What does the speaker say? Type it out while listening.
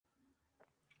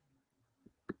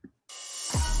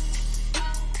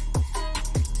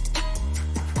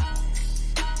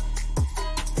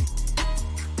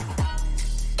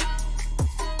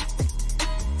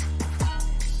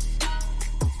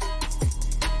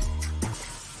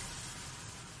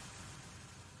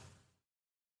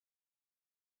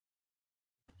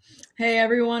Hey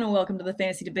everyone, and welcome to the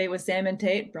Fantasy Debate with Sam and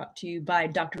Tate, brought to you by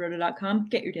drroto.com.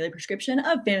 Get your daily prescription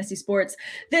of fantasy sports.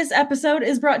 This episode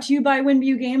is brought to you by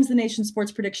WinView Games, the nation's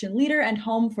sports prediction leader and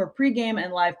home for pregame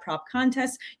and live prop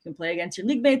contests. You can play against your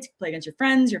league mates, play against your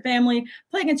friends, your family,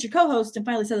 play against your co-host, and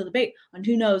finally settle the debate on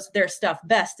who knows their stuff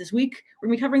best. This week, we're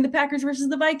going to be covering the Packers versus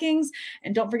the Vikings,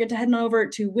 and don't forget to head on over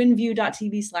to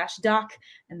winview.tv/doc,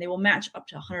 and they will match up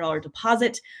to a $100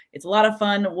 deposit. It's a lot of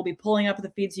fun. We'll be pulling up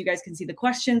the feed so you guys can see the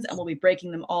questions, and we'll be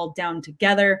breaking them all down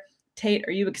together. Tate,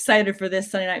 are you excited for this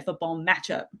Sunday Night Football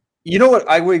matchup? You know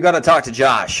what? We got to talk to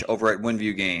Josh over at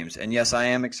WinView Games. And yes, I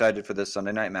am excited for this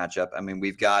Sunday night matchup. I mean,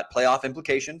 we've got playoff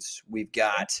implications. We've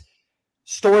got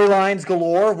storylines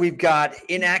galore. We've got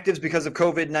inactives because of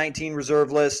COVID-19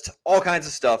 reserve list, all kinds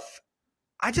of stuff.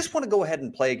 I just want to go ahead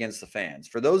and play against the fans.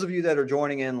 For those of you that are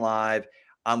joining in live,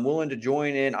 I'm willing to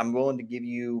join in. I'm willing to give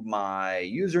you my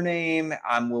username.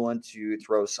 I'm willing to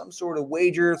throw some sort of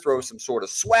wager, throw some sort of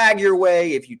swag your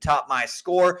way if you top my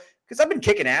score. Because I've been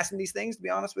kicking ass in these things, to be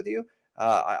honest with you.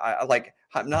 I'm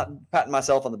not patting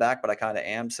myself on the back, but I kind of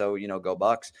am. So, go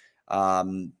Bucks.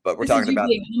 But we're talking about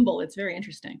being humble. It's very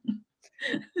interesting.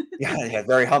 yeah,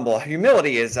 very humble.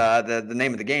 Humility is the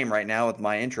name of the game right now with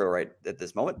my intro right at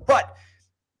this moment. But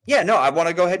yeah, no, I want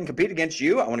to go ahead and compete against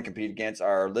you. I want to compete against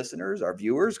our listeners, our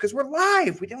viewers, because we're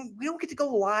live. We don't get to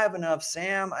go live enough,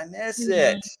 Sam. I miss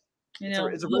it. It's a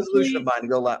resolution of mine to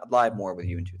go live more with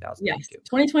you in 2022. Yes,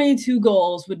 2022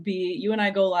 goals would be you and I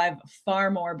go live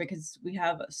far more because we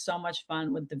have so much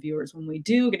fun with the viewers when we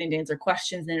do, getting to answer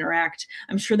questions and interact.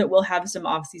 I'm sure that we'll have some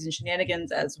off-season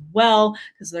shenanigans as well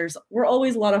because we're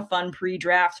always a lot of fun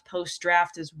pre-draft,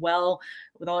 post-draft as well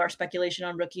with all our speculation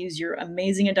on rookies. You're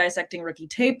amazing at dissecting rookie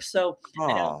tape, so I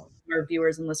know our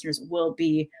viewers and listeners will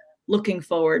be looking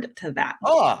forward to that.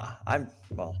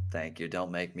 Well, thank you. Don't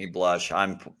make me blush.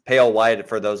 I'm pale white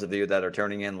for those of you that are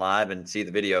turning in live and see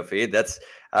the video feed. That's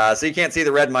so you can't see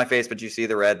the red in my face, but you see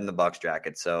the red in the Bucks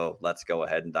jacket. So let's go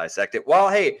ahead and dissect it. Well,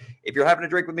 hey, if you're having a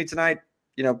drink with me tonight,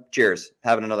 cheers.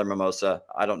 Having another mimosa.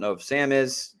 I don't know if Sam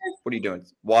is. What are you doing?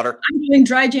 Water? I'm doing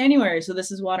dry January, so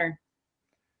this is water.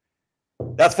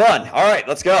 That's fun. All right,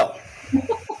 let's go.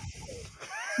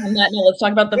 On that note, let's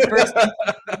talk about the first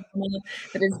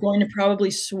that is going to probably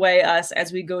sway us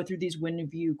as we go through these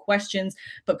WinView questions.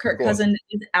 But Kirk Cousins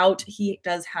is out. He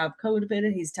does have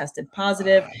COVID. He's tested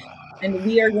positive. And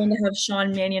we are going to have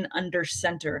Sean Mannion under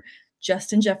center.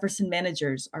 Justin Jefferson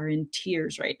managers are in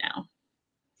tears right now.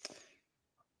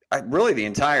 Really, the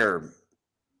entire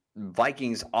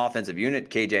Vikings offensive unit,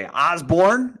 KJ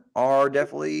Osborne, are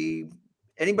definitely –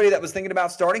 anybody that was thinking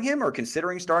about starting him or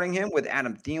considering starting him with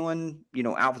Adam Thielen,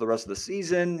 out for the rest of the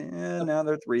season, now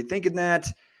they're rethinking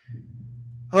that.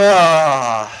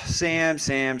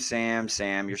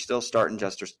 Sam, you're still starting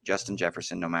Justin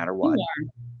Jefferson no matter what.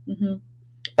 Mm-hmm.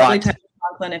 Probably Tyler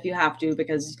Conklin if you have to,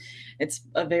 because it's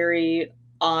a very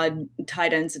odd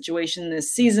tight end situation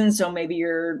this season. So maybe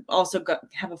you're also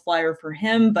have a flyer for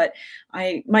him. But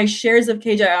my shares of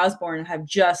KJ Osborne have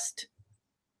just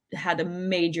had a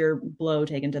major blow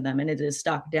taken to them, and it is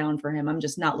stock down for him. I'm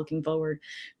just not looking forward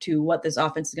to what this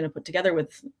offense is going to put together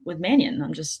with Mannion.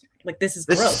 I'm just like, this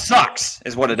gross. Sucks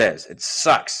is what it is. It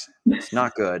sucks. It's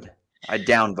not good. I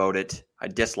downvote it. I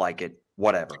dislike it.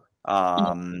 Whatever.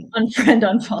 Unfriend,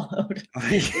 unfollowed.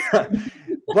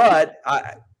 But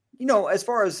as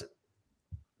far as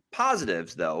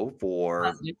positives though,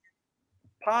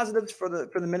 positives for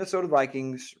the Minnesota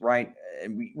Vikings, right?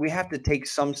 We have to take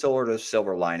some sort of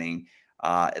silver lining.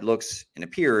 It looks and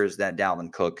appears that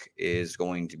Dalvin Cook is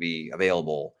going to be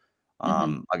available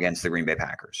against the Green Bay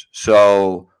Packers.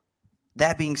 So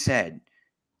that being said,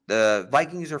 the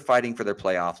Vikings are fighting for their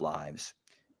playoff lives.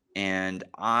 And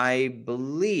I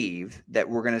believe that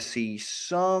we're going to see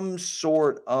some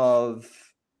sort of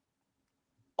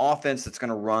offense that's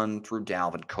going to run through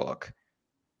Dalvin Cook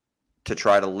to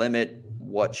try to limit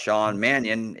what Sean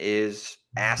Mannion is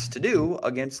asked to do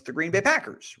against the Green Bay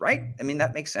Packers, right? I mean,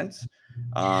 that makes sense.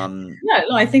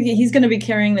 I think he's going to be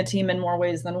carrying the team in more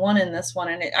ways than one in this one.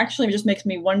 And it actually just makes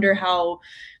me wonder how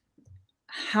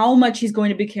much he's going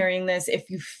to be carrying this. If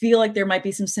you feel like there might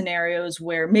be some scenarios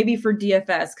where maybe for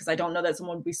DFS, because I don't know that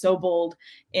someone would be so bold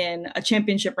in a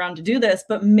championship round to do this,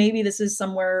 but maybe this is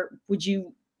somewhere, would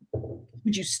you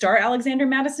start Alexander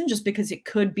Mattison just because it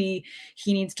could be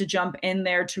he needs to jump in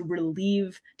there to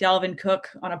relieve Dalvin Cook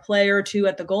on a play or two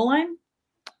at the goal line?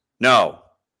 No.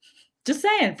 Just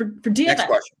saying for DFS. Next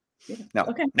question. No.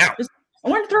 Okay. No. I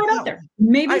want to throw it out there.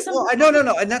 Maybe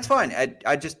no, and that's fine.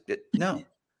 I just no.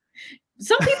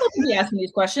 Some people can be asking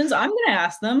these questions. I'm going to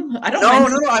ask them. I don't.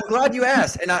 No. I'm glad you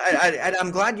asked, and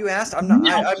I'm glad you asked. I'm not.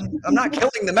 No. I'm not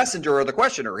killing the messenger or the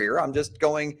questioner here. I'm just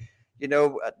going.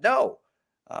 No.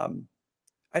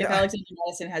 If Alexander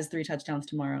Mattison has 3 touchdowns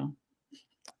tomorrow.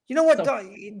 You know what? So,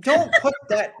 don't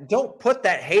put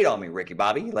that hate on me, Ricky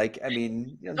Bobby. Like, I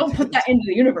mean, don't put that into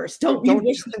the universe. Don't do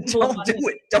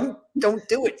it. Don't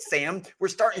do it, Sam. We're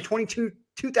starting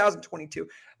 2022.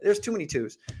 There's too many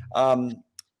twos. On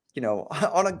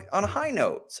a high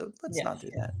note. So let's not do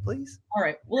that, please. All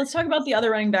right. Well, let's talk about the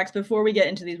other running backs before we get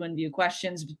into these WinView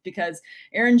questions, because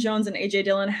Aaron Jones and AJ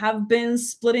Dillon have been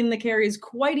splitting the carries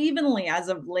quite evenly as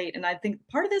of late. And I think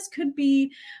part of this could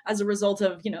be as a result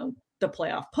of, the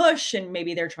playoff push, and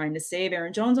maybe they're trying to save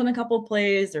Aaron Jones on a couple of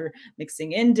plays or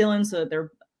mixing in Dillon so that they're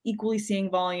equally seeing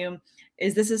volume.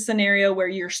 Is this a scenario where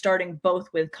you're starting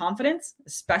both with confidence,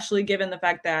 especially given the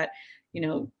fact that,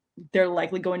 they're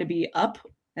likely going to be up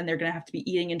and they're going to have to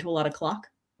be eating into a lot of clock?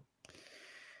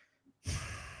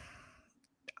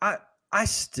 I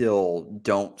still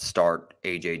don't start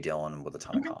AJ Dillon with a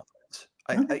ton of confidence.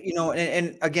 And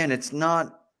again, it's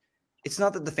not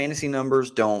that the fantasy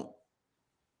numbers don't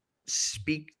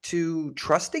speak to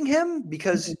trusting him,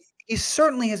 because he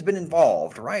certainly has been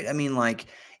involved, right? I mean, like,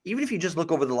 even if you just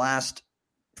look over the last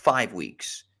 5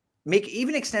 weeks,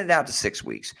 even extend it out to 6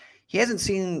 weeks, he hasn't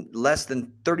seen less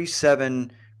than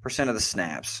 37% of the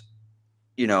snaps,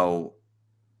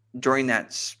 during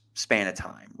that span of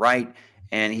time, right?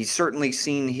 And he's certainly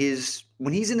seen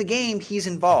when he's in the game, he's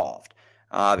involved.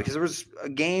 Because there was a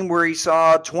game where he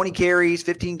saw 20 carries,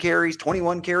 15 carries,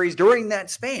 21 carries during that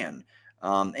span.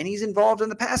 And he's involved in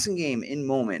the passing game in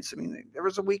moments. I mean, there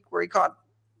was a week where he caught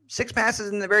 6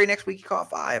 passes, and the very next week he caught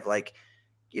 5. Like,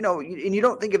 and you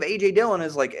don't think of AJ Dillon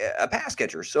as like a pass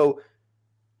catcher. So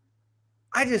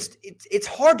it's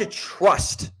hard to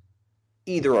trust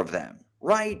either of them,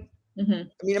 right? Mm-hmm.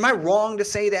 I mean, am I wrong to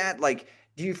say that? Like,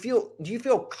 do you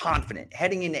feel confident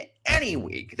heading into any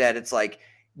week that it's like,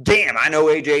 damn, I know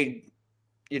AJ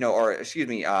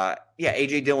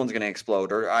Dillon's going to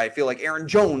explode, or I feel like Aaron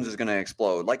Jones is going to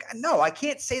explode. Like, no, I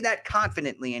can't say that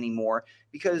confidently anymore,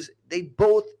 because they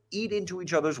both eat into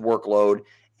each other's workload,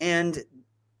 and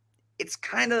it's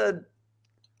kind of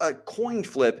a coin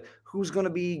flip who's going to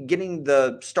be getting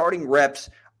the starting reps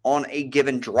on a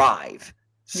given drive.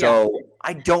 So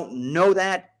I don't know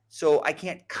that, so I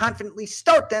can't confidently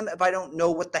start them if I don't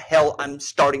know what the hell I'm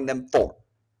starting them for.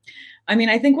 I mean,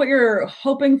 I think what you're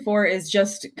hoping for is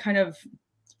just kind of,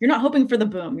 you're not hoping for the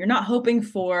boom. You're not hoping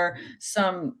for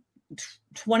some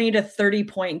 20 to 30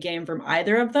 point game from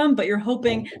either of them, but you're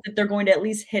hoping that they're going to at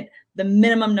least hit the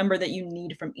minimum number that you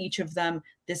need from each of them.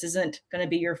 This isn't going to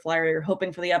be your flyer. You're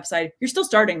hoping for the upside. You're still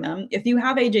starting them. If you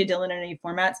have AJ Dillon in any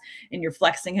formats and you're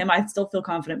flexing him, I still feel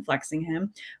confident flexing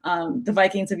him. The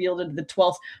Vikings have yielded the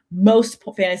 12th most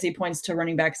fantasy points to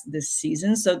running backs this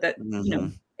season. So that,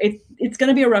 it's going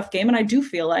to be a rough game. And I do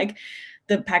feel like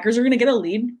the Packers are going to get a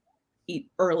lead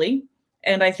early.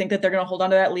 And I think that they're going to hold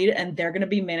on to that lead, and they're going to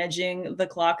be managing the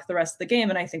clock the rest of the game.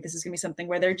 And I think this is going to be something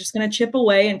where they're just going to chip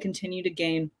away and continue to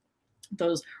gain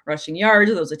those rushing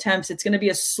yards, those attempts. It's going to be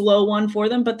a slow one for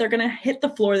them, but they're going to hit the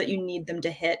floor that you need them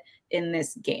to hit in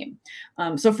this game.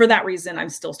 So for that reason, I'm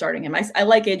still starting him. I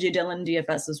like AJ Dillon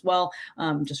DFS as well,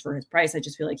 just for his price. I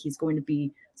just feel like he's going to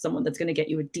be someone that's going to get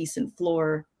you a decent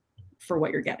floor for what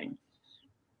you're getting.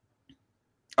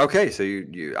 Okay, so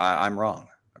I'm wrong,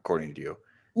 according to you.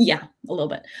 Yeah, a little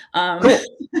bit. Cool. All right.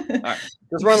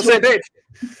 Just we're on the same page.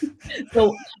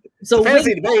 So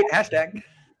fantasy debate, hashtag.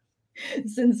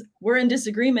 Since we're in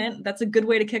disagreement, that's a good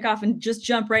way to kick off and just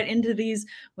jump right into these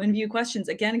WinView questions.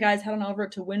 Again, guys, head on over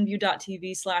to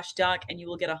winview.tv/doc and you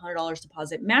will get a $100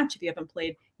 deposit match. If you haven't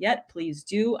played yet, please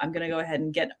do. I'm going to go ahead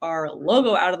and get our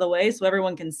logo out of the way so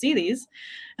everyone can see these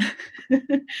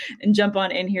and jump on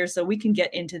in here so we can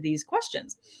get into these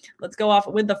questions. Let's go off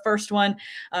with the first one.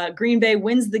 Green Bay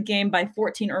wins the game by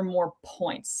 14 or more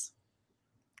points.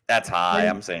 That's high.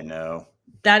 I'm saying no.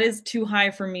 That is too high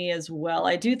for me as well.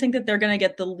 I do think that they're going to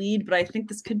get the lead, but I think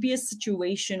this could be a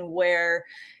situation where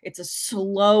it's a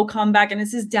slow comeback, and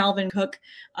this is Dalvin Cook.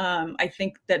 I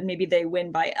think that maybe they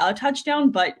win by a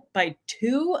touchdown, but by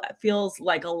 2 feels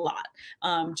like a lot,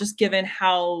 just given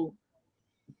how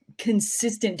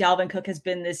consistent Dalvin Cook has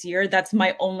been this year. That's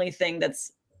my only thing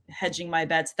that's hedging my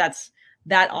bets.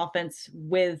 That offense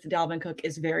with Dalvin Cook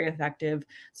is very effective.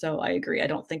 So I agree. I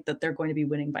don't think that they're going to be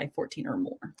winning by 14 or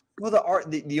more. Well,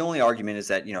 the only argument is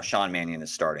that, Sean Mannion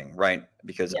is starting, right?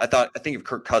 Because I think if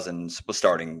Kirk Cousins was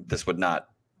starting, this would not,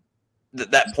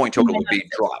 that point total would be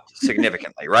dropped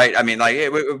significantly, right? I mean, like,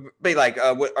 it would be like,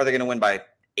 are they going to win by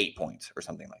 8 points or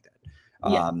something like that?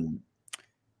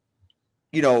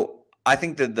 I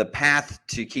think that the path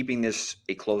to keeping this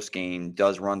a close game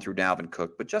does run through Dalvin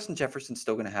Cook, but Justin Jefferson's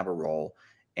still going to have a role,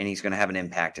 and he's going to have an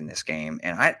impact in this game.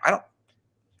 And I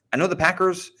know the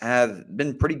Packers have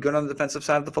been pretty good on the defensive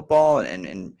side of the football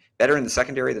and better in the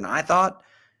secondary than I thought,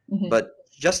 but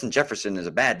Justin Jefferson is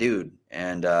a bad dude,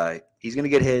 and he's going to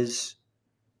get his.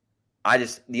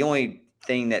 The only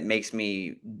thing that makes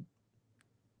me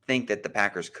think that the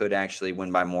Packers could actually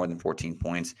win by more than 14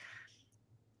 points,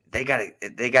 they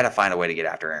gotta find a way to get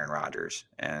after Aaron Rodgers,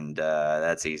 and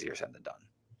that's easier said than done.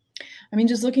 I mean,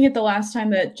 just looking at the last time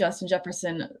that Justin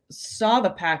Jefferson saw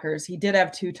the Packers, he did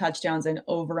have 2 touchdowns and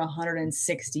over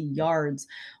 160 yards,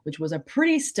 which was a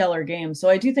pretty stellar game. So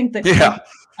I do think that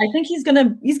I think he's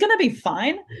gonna be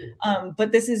fine.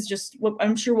 But this is just what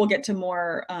I'm sure we'll get to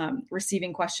more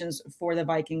receiving questions for the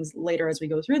Vikings later as we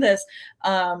go through this.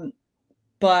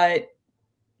 But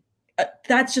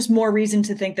that's just more reason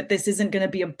to think that this isn't going to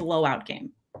be a blowout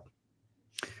game.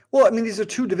 Well, I mean, these are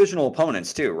 2 divisional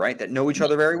opponents too, right? That know each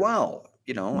other very well.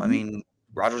 I mean,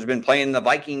 Rodgers has been playing the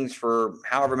Vikings for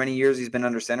however many years he's been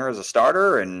under center as a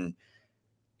starter. And,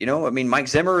 I mean, Mike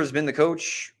Zimmer has been the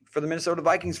coach for the Minnesota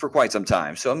Vikings for quite some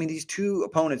time. So, I mean, these 2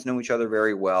 opponents know each other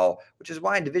very well, which is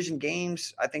why division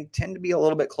games, I think, tend to be a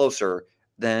little bit closer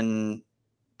than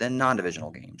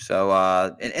non-divisional games. So,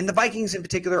 and the Vikings in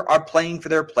particular are playing for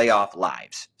their playoff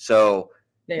lives. So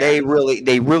they really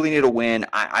need a win.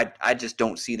 I just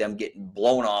don't see them getting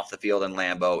blown off the field in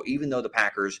Lambeau, even though the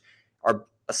Packers are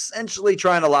essentially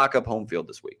trying to lock up home field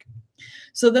this week.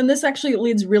 So then this actually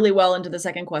leads really well into the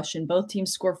second question. Both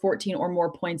teams score 14 or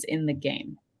more points in the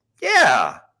game.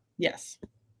 Yeah. Yes.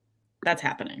 That's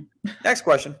happening. Next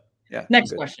question. Yeah.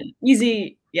 Next question.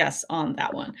 Easy yes on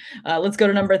that one. Let's go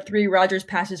to number 3. Rodgers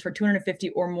passes for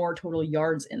 250 or more total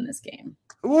yards in this game.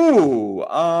 Ooh,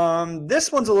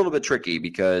 this one's a little bit tricky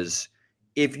because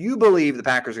if you believe the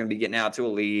Packers are going to be getting out to a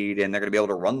lead and they're going to be able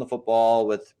to run the football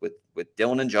with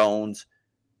Dillon and Jones,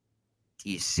 do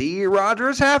you see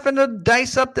Rodgers having to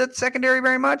dice up that secondary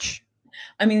very much?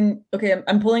 I mean, okay,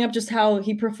 I'm pulling up just how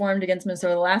he performed against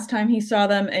Minnesota the last time he saw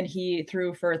them, and he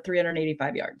threw for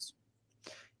 385 yards.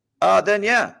 Then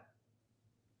yeah.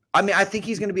 I mean, I think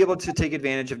he's going to be able to take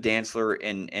advantage of Dantzler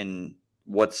and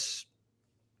what's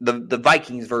the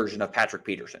Vikings version of Patrick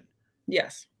Peterson.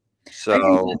 Yes. So I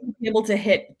think he'll be able to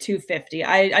hit 250.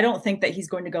 I don't think that he's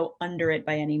going to go under it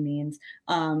by any means.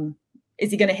 Is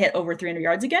he going to hit over 300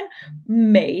 yards again?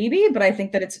 Maybe, but I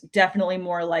think that it's definitely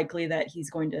more likely that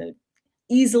he's going to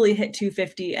easily hit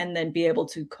 250 and then be able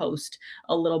to coast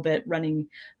a little bit running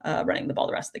the ball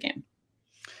the rest of the game.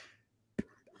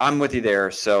 I'm with you there.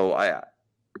 So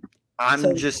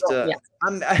I'm just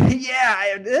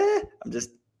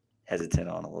hesitant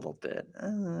on a little bit.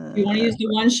 You want to use the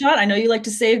one shot? I know you like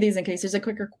to save these in case there's a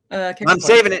quicker. I'm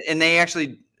saving it, and they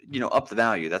actually, up the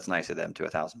value. That's nice of them to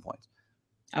 1,000 points.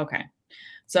 Okay,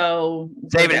 so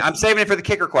saving it. I'm saving it for the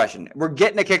kicker question. We're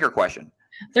getting a kicker question.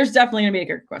 There's definitely going to be a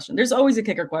kicker question. There's always a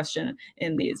kicker question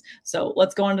in these. So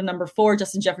let's go on to number 4.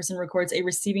 Justin Jefferson records a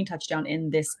receiving touchdown in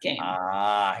this game.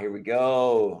 Here we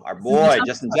go. Our boy,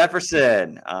 Justin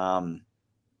Jefferson. I'm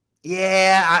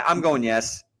going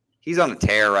yes. He's on a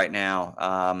tear right now.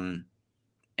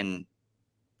 And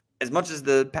as much as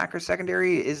the Packers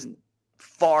secondary is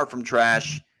far from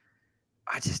trash,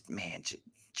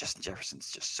 Justin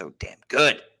Jefferson's just so damn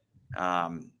good.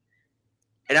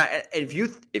 And if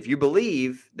you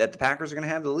believe that the Packers are going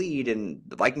to have the lead and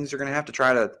the Vikings are going to have to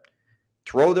try to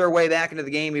throw their way back into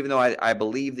the game, even though I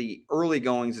believe the early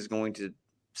goings is going to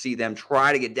see them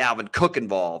try to get Dalvin Cook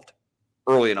involved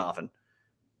early and often,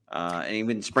 and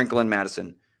even sprinkle in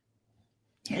Madison.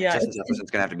 Justin Jefferson's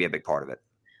going to have to be a big part of it.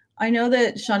 I know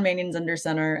that Sean Mannion's under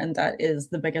center, and that is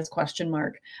the biggest question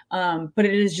mark. But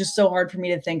it is just so hard for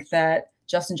me to think that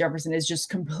Justin Jefferson is just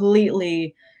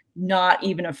completely not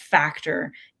even a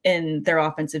factor in their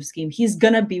offensive scheme. He's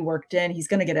going to be worked in. He's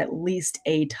going to get at least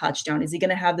a touchdown. Is he going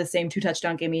to have the same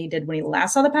 2-touchdown game he did when he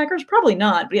last saw the Packers? Probably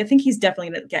not, but I think he's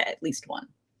definitely going to get at least one.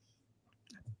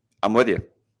 I'm with you.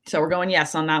 So we're going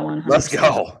yes on that one.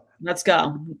 100%. Let's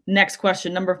go. Next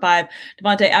question, number 5.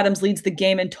 Davante Adams leads the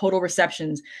game in total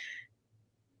receptions.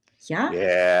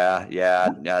 Yeah.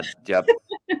 Yep.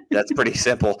 That's pretty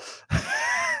simple.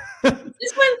 The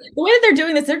way that they're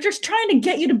doing this, they're just trying to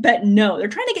get you to bet no. They're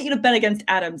trying to get you to bet against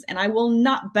Adams, and I will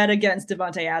not bet against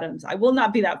Davante Adams. I will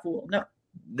not be that fool. No.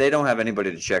 They don't have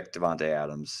anybody to check Davante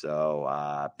Adams, so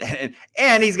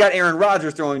and he's got Aaron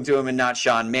Rodgers throwing to him and not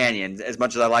Sean Mannion. As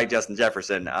much as I like Justin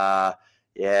Jefferson,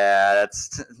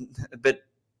 that's a bit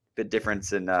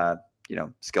difference in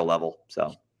skill level.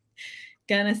 So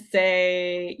gonna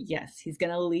say yes, he's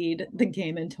gonna lead the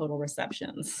game in total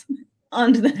receptions.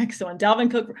 On to the next one.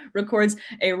 Dalvin Cook records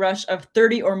a rush of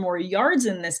 30 or more yards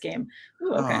in this game.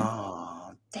 Ooh, okay.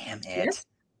 Oh, damn it. Yes.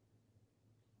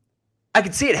 I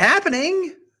could see it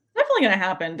happening. Definitely going to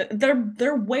happen.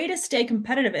 Their way to stay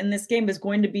competitive in this game is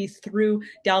going to be through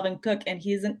Dalvin Cook, and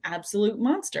he's an absolute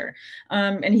monster.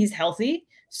 And he's healthy.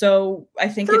 So I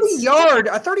think a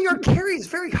 30-yard carry is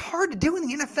very hard to do in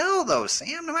the NFL, though,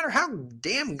 Sam, no matter how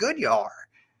damn good you are.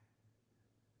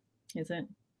 Is it?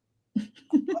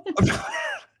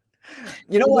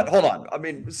 You know what? Hold on. I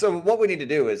mean, so what we need to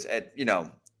do is,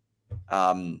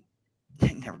 never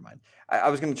mind. I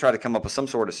was going to try to come up with some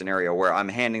sort of scenario where I'm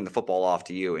handing the football off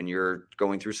to you and you're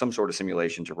going through some sort of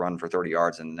simulation to run for 30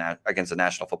 yards against the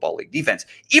National Football League defense,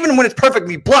 even when it's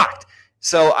perfectly blocked.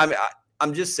 So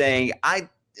I'm just saying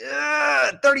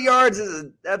 30 yards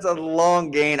that's a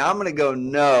long gain. I'm going to go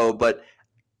no, but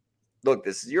look,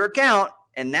 this is your account,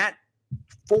 and that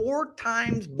 4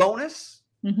 times bonus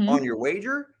on your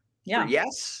wager. Yeah.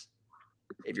 Yes.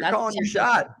 If you're calling your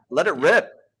shot, let it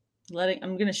rip.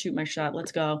 I'm going to shoot my shot.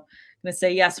 Let's go. I'm going to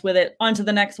say yes with it. On to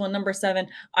the next one. Number 7,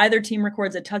 either team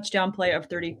records a touchdown play of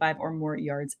 35 or more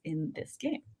yards in this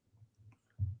game.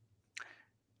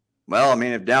 Well, I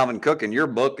mean, if Dalvin Cook in your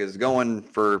book is going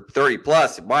for 30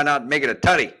 plus, why not make it a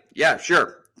tutty? Yeah,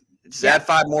 sure. Just add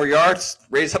 5 more yards,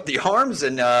 raise up the arms,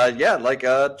 and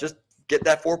just get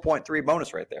that 4.3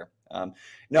 bonus right there. I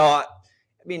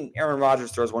mean, Aaron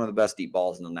Rodgers throws one of the best deep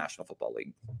balls in the National Football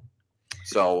League.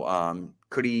 So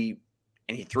could he?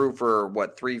 And he threw for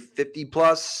what, 350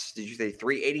 plus? Did you say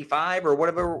 385 or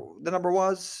whatever the number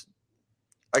was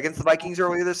against the Vikings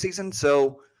earlier this season?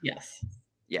 So yes,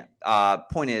 yeah.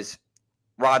 Point is,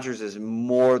 Rodgers is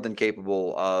more than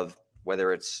capable of,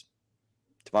 whether it's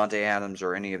Devontae Adams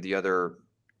or any of the other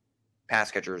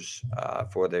pass catchers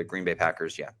for the Green Bay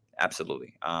Packers. Yeah,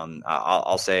 absolutely.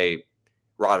 I'll say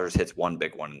Rodgers hits one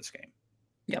big one in this game.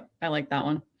 Yep, I like that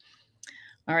one.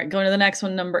 All right, going to the next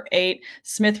one, number 8.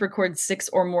 Smith records 6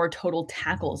 or more total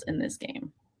tackles in this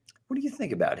game. What do you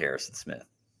think about Harrison Smith?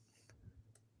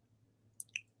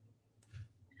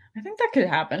 I think that could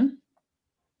happen.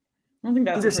 I don't think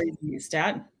that's a crazy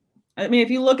stat. I mean, if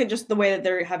you look at just the way that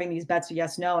they're having these bets,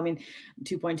 yes, no. I mean,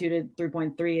 2.2 to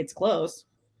 3.3, it's close.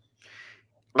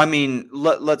 I mean,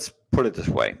 let's put it this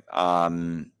way.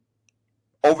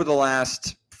 Over the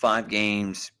last 5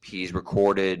 games, he's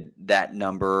recorded that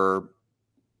number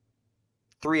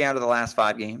 3 out of the last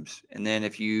 5 games. And then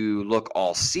if you look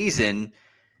all season,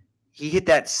 he hit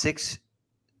that 6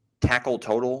 tackle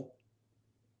total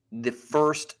the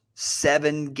first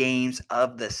 7 games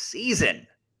of the season.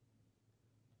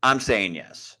 I'm saying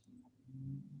yes.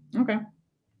 Okay.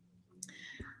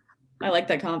 I like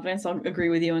that confidence. I'll agree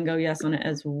with you and go yes on it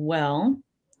as well.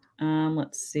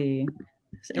 Let's see.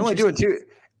 You're only doing 2.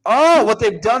 Oh, what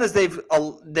they've done is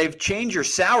they've changed your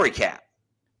salary cap.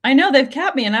 I know they've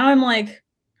capped me, and now I'm like,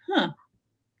 I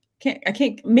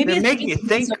can't. Maybe they're making you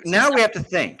think. Now we have to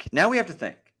think.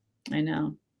 I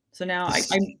know. So now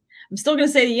I'm still going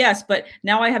to say yes, but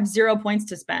now I have 0 points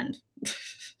to spend.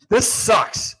 This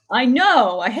sucks. I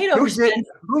know. I hate overspending.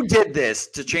 Who did this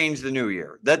to change the new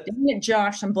year? Dang it,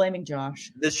 Josh. I'm blaming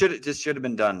Josh. This should have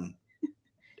been done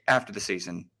after the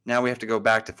season. Now we have to go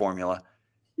back to formula.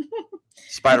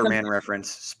 Spider-Man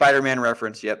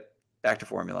reference. Yep. Back to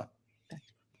formula.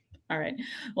 All right.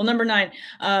 Well, number 9,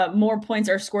 more points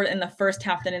are scored in the first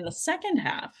half than in the second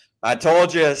half. I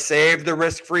told you, save the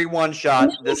risk-free one shot.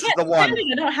 No, this is the one.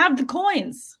 I don't have the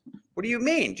coins. What do you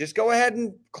mean? Just go ahead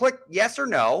and click yes or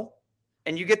no,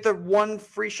 and you get the one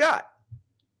free shot.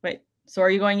 Wait, so are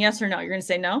you going yes or no? You're going to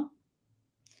say no?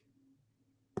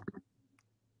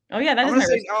 Oh, yeah, that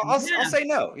is I'll say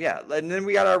no. Yeah, and then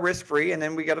we got our risk-free, and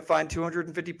then we got to find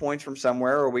 250 points from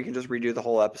somewhere, or we can just redo the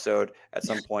whole episode at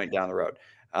some point down the road.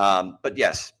 But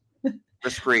yes,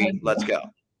 risk-free. Let's go.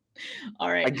 All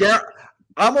right.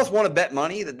 I almost want to bet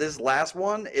money that this last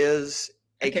one is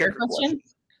a kicker question.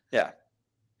 Yeah.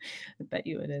 I bet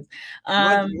you it is.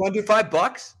 You want to do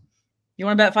 $5? You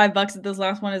want to bet $5 that this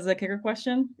last one is a kicker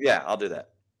question? Yeah, I'll do that.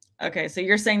 Okay, so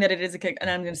you're saying that it is a kick, and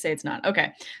I'm going to say it's not.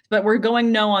 Okay, but we're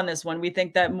going no on this one. We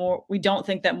don't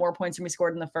think that more points can be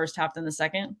scored in the first half than the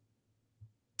second.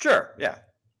 Sure. Yeah.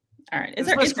 All right. It's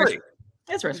risk-free.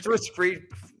 It's risk-free. It's risk-free.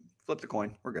 Flip the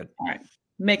coin. We're good. All right.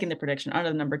 Making the prediction. On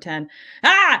to number 10.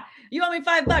 You owe me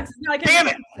 $5. No, I can't. Damn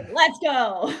it. Let's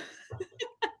go.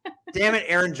 Damn it,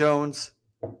 Aaron Jones.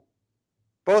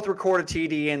 Both recorded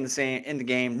TD in the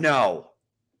game. No.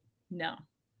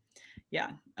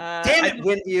 Yeah. Damn it,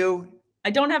 Winview.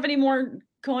 I don't have any more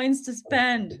coins to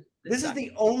spend. This is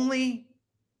the only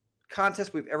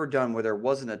contest we've ever done where there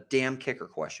wasn't a damn kicker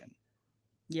question.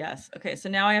 Yes. Okay. So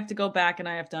now I have to go back and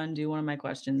I have to undo one of my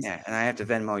questions. Yeah, and I have to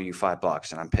Venmo you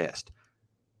 $5, and I'm pissed.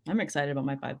 I'm excited about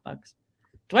my $5.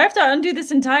 Do I have to undo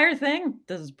this entire thing?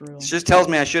 This is brutal. It just tells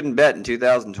me I shouldn't bet in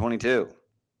 2022.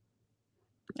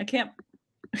 I can't.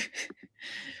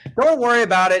 Don't worry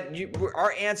about it.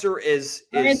 Our answer is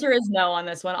no on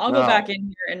this one. I'll go back in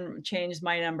here and change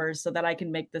my numbers so that I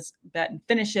can make this bet and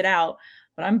finish it out.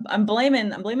 But I'm blaming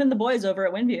the boys over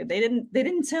at Windview. They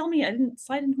didn't tell me. I didn't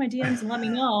slide into my DMs and let me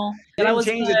know that I was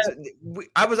change it.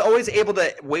 I was always able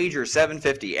to wager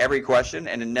 $750 every question,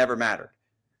 and it never mattered.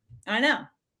 I know.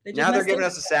 Now they're giving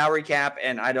us a salary cap,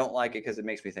 and I don't like it because it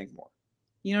makes me think more.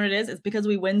 You know what it is? It's because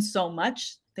we win so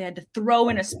much. They had to throw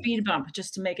in a speed bump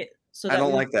just to make it so that I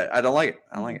don't like that. I don't like it.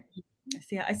 I don't like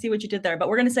it. I see what you did there. But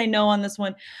we're going to say no on this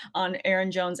one on Aaron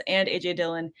Jones and A.J.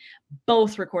 Dillon,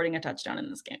 both recording a touchdown in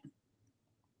this game.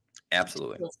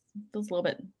 Absolutely. Feels a little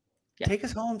bit. Yeah. Take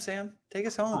us home, Sam. Take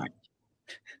us home.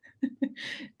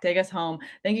 Take us home.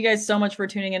 Thank you guys so much for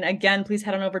tuning in. Again, please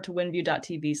head on over to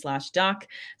winview.tv/doc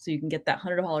so you can get that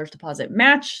 $100 deposit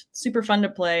match. Super fun to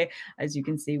play. As you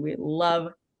can see, we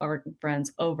love our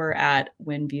friends over at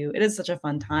Windview. It is such a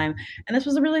fun time. And this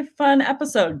was a really fun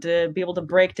episode to be able to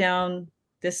break down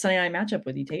this Sunday night matchup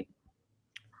with you, Tate.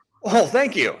 Well,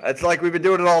 thank you. It's like we've been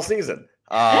doing it all season.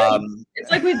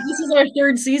 It's like this is our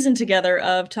third season together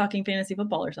of talking fantasy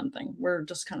football or something. We're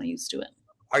just kind of used to it.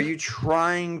 Are you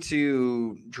trying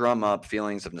to drum up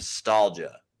feelings of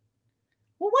nostalgia?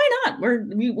 Well, why not?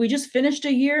 We just finished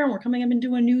a year and we're coming up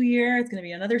into a new year. It's going to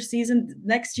be another season.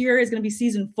 Next year is going to be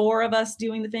season 4 of us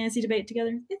doing the fantasy debate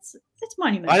together. It's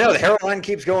monumental. I know the hairline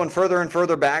keeps going further and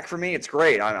further back for me. It's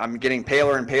great. I'm getting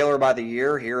paler and paler by the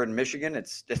year here in Michigan.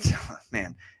 It's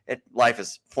man, life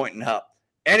is pointing up.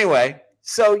 Anyway,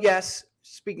 so yes,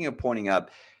 speaking of pointing up,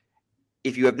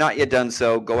 if you have not yet done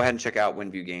so, go ahead and check out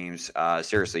Windview Games.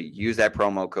 Seriously, use that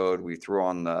promo code. We threw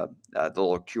on the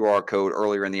little QR code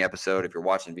earlier in the episode. If you're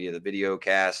watching via the video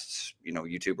casts,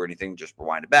 YouTube or anything, just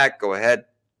rewind it back. Go ahead,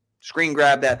 screen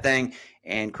grab that thing,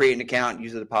 and create an account.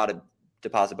 Use the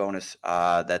deposit bonus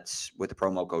that's with the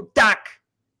promo code DOC.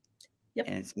 Yep.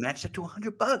 And it's matched up to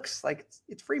 $100. Like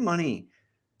it's free money.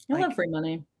 I love free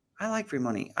money. I like free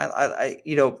money.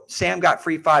 Sam got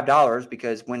free $5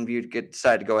 because Windview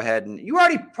decided to go ahead, and you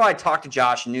already probably talked to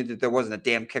Josh and knew that there wasn't a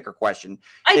damn kicker question.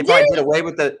 They probably did away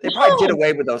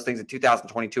with those things in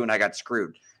 2022, and I got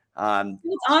screwed.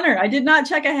 It's honor. I did not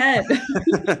check ahead.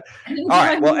 All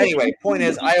right. Well, anyway, point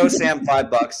is, I owe Sam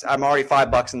 $5. I'm already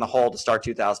 $5 in the hole to start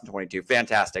 2022.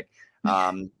 Fantastic.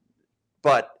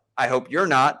 But I hope you're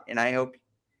not, and I hope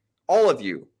all of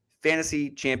you fantasy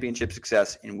championship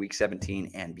success in week 17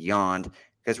 and beyond,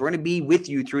 because we're going to be with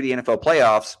you through the NFL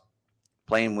playoffs,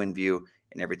 playing Windview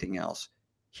and everything else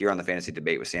here on the Fantasy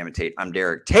Debate with Sam and Tate. I'm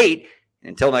Derek Tate. And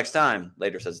until next time,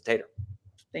 later, says the Tater.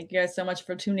 Thank you guys so much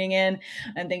for tuning in,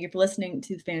 and thank you for listening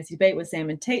to the Fantasy Debate with Sam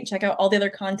and Tate. Check out all the other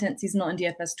content, seasonal and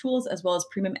DFS tools, as well as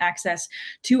premium access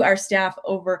to our staff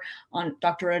over on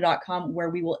drroto.com, where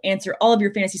we will answer all of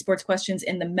your fantasy sports questions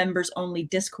in the members-only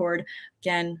Discord.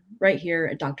 Again, right here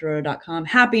at drroto.com.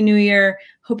 Happy New Year.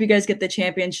 Hope you guys get the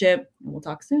championship, and we'll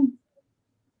talk soon.